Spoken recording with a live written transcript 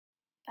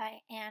by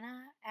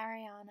Anna,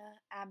 Ariana,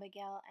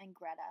 Abigail, and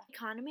Greta.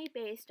 Economy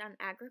based on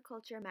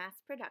agriculture mass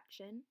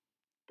production,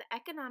 the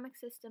economic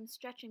system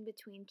stretching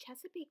between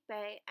Chesapeake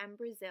Bay and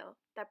Brazil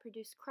that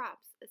produced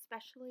crops,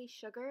 especially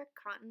sugar,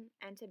 cotton,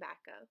 and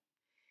tobacco.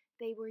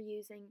 They were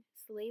using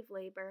slave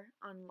labor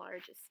on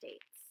large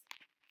estates.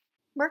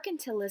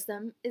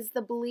 Mercantilism is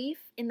the belief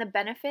in the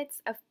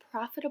benefits of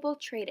profitable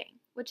trading,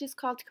 which is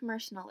called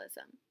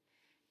commercialism.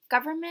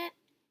 Government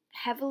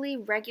heavily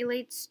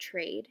regulates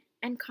trade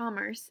and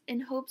commerce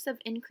in hopes of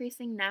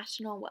increasing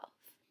national wealth.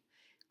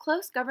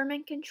 Close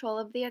government control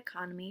of the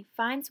economy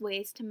finds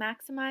ways to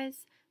maximize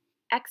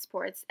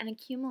exports and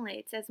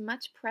accumulates as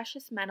much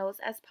precious metals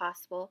as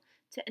possible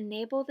to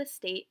enable the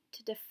state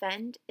to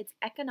defend its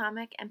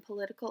economic and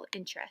political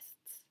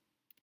interests.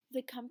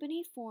 The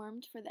company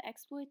formed for the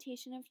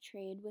exploitation of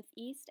trade with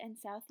East and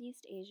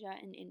Southeast Asia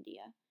and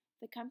India.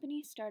 The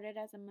company started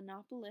as a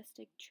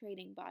monopolistic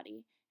trading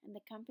body, and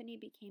the company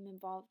became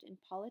involved in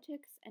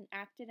politics and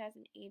acted as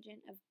an agent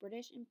of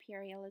British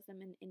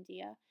imperialism in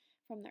India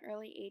from the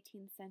early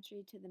 18th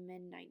century to the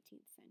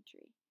mid-19th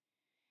century.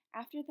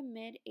 After the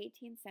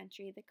mid-18th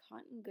century, the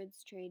cotton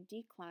goods trade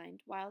declined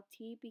while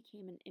tea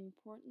became an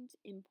important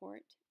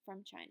import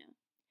from China.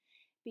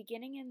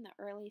 Beginning in the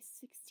early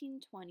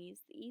 1620s,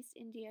 the East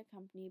India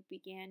Company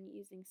began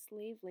using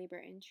slave labor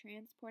in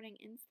transporting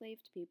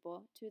enslaved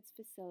people to its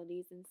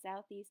facilities in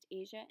Southeast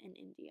Asia and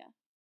India.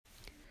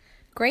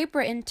 Great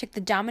Britain took the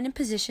dominant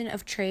position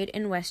of trade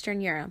in Western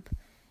Europe.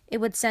 It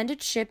would send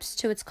its ships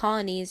to its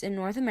colonies in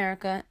North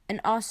America and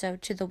also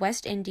to the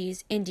West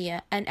Indies,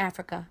 India, and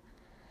Africa.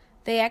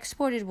 They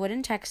exported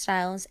wooden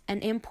textiles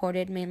and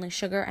imported mainly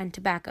sugar and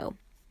tobacco.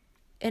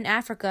 In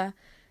Africa,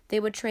 they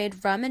would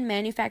trade rum and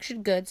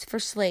manufactured goods for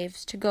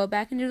slaves to go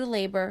back into the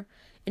labor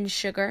in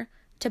sugar,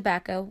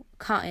 tobacco,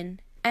 cotton,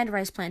 and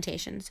rice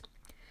plantations.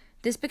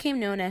 This became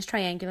known as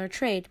triangular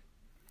trade.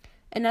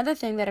 Another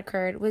thing that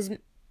occurred was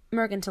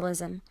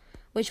mercantilism,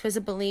 which was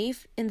a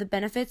belief in the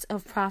benefits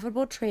of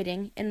profitable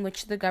trading in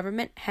which the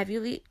government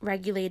heavily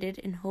regulated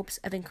in hopes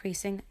of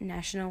increasing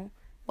national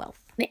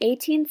wealth. In the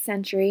 18th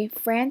century,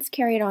 France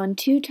carried on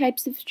two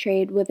types of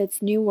trade with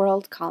its New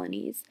World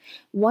colonies.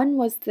 One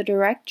was the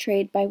direct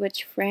trade by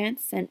which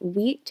France sent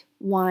wheat,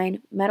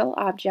 wine, metal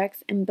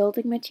objects, and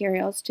building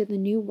materials to the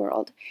New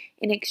World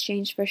in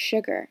exchange for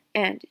sugar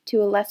and, to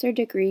a lesser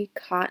degree,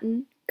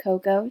 cotton,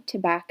 cocoa,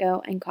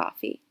 tobacco, and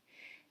coffee.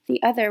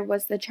 The other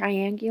was the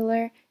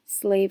triangular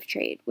slave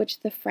trade,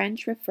 which the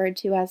French referred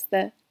to as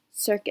the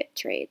circuit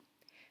trade.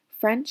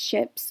 French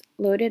ships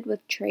loaded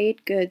with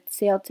trade goods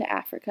sailed to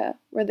Africa,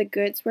 where the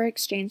goods were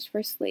exchanged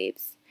for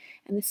slaves,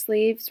 and the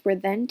slaves were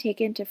then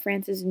taken to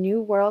France's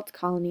New World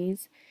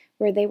colonies,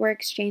 where they were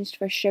exchanged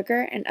for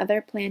sugar and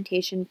other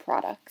plantation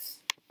products.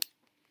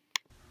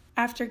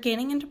 After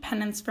gaining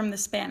independence from the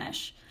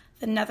Spanish,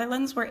 the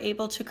Netherlands were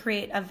able to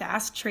create a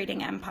vast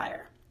trading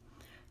empire.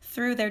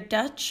 Through their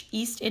Dutch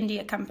East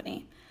India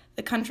Company,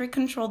 the country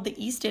controlled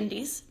the East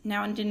Indies,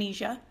 now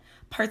Indonesia,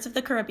 parts of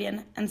the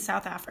Caribbean, and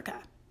South Africa.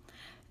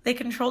 They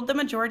controlled the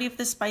majority of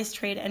the spice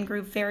trade and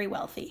grew very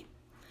wealthy.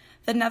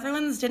 The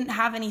Netherlands didn't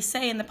have any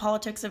say in the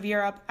politics of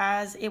Europe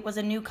as it was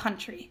a new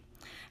country.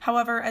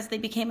 However, as they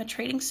became a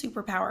trading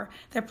superpower,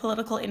 their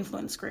political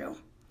influence grew.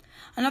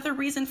 Another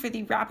reason for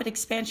the rapid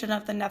expansion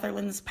of the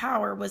Netherlands'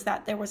 power was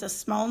that there was a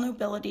small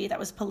nobility that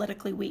was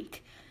politically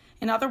weak.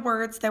 In other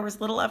words, there was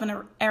little of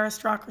an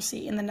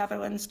aristocracy in the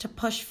Netherlands to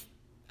push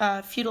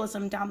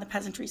feudalism down the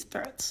peasantry's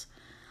throats.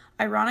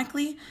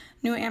 Ironically,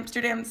 New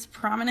Amsterdam's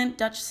prominent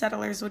Dutch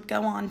settlers would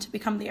go on to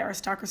become the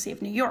aristocracy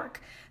of New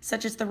York,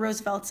 such as the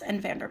Roosevelts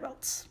and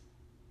Vanderbilts.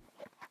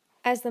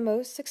 As the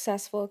most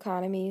successful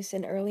economies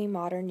in early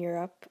modern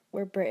Europe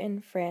were Britain,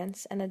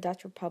 France, and the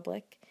Dutch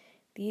Republic,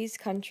 these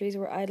countries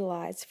were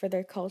idolized for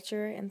their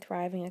culture and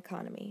thriving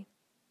economy.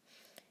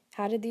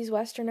 How did these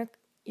Western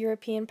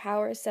European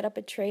powers set up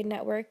a trade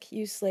network,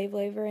 use slave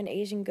labor and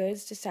Asian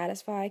goods to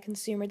satisfy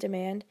consumer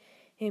demand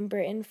in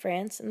Britain,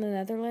 France, and the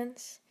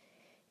Netherlands?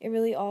 It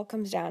really all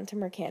comes down to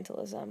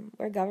mercantilism,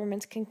 where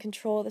governments can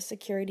control the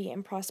security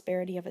and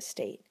prosperity of a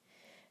state.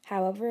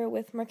 However,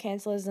 with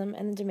mercantilism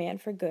and the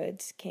demand for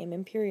goods came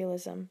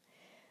imperialism.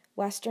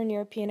 Western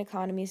European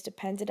economies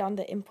depended on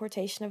the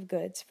importation of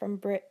goods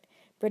from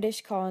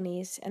British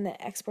colonies, and the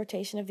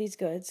exportation of these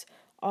goods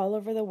all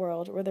over the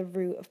world were the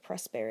root of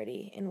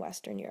prosperity in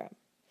Western Europe.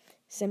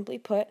 Simply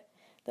put,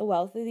 the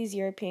wealth of these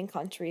European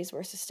countries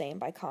were sustained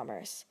by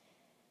commerce.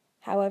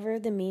 However,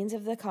 the means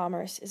of the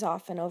commerce is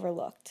often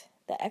overlooked.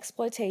 The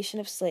exploitation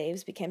of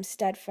slaves became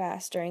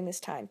steadfast during this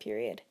time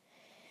period.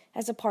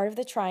 As a part of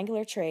the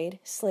triangular trade,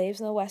 slaves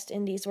in the West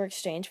Indies were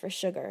exchanged for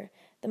sugar,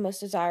 the most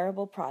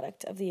desirable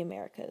product of the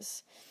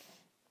Americas.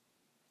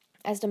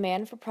 As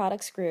demand for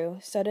products grew,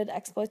 so did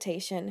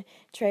exploitation,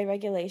 trade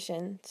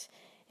regulations,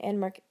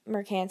 and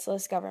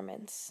mercantilist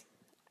governments.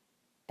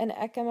 An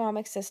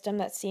economic system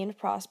that seemed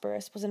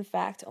prosperous was in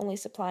fact only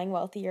supplying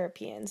wealthy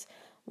Europeans,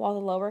 while the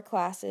lower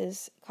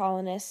classes,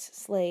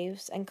 colonists,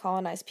 slaves, and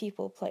colonized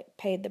people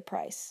paid the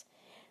price.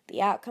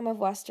 The outcome of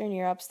Western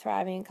Europe's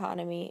thriving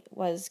economy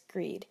was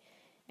greed,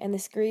 and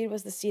this greed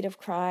was the seed of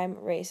crime,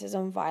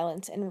 racism,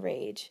 violence, and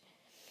rage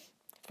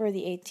for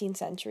the 18th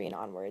century and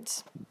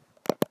onwards.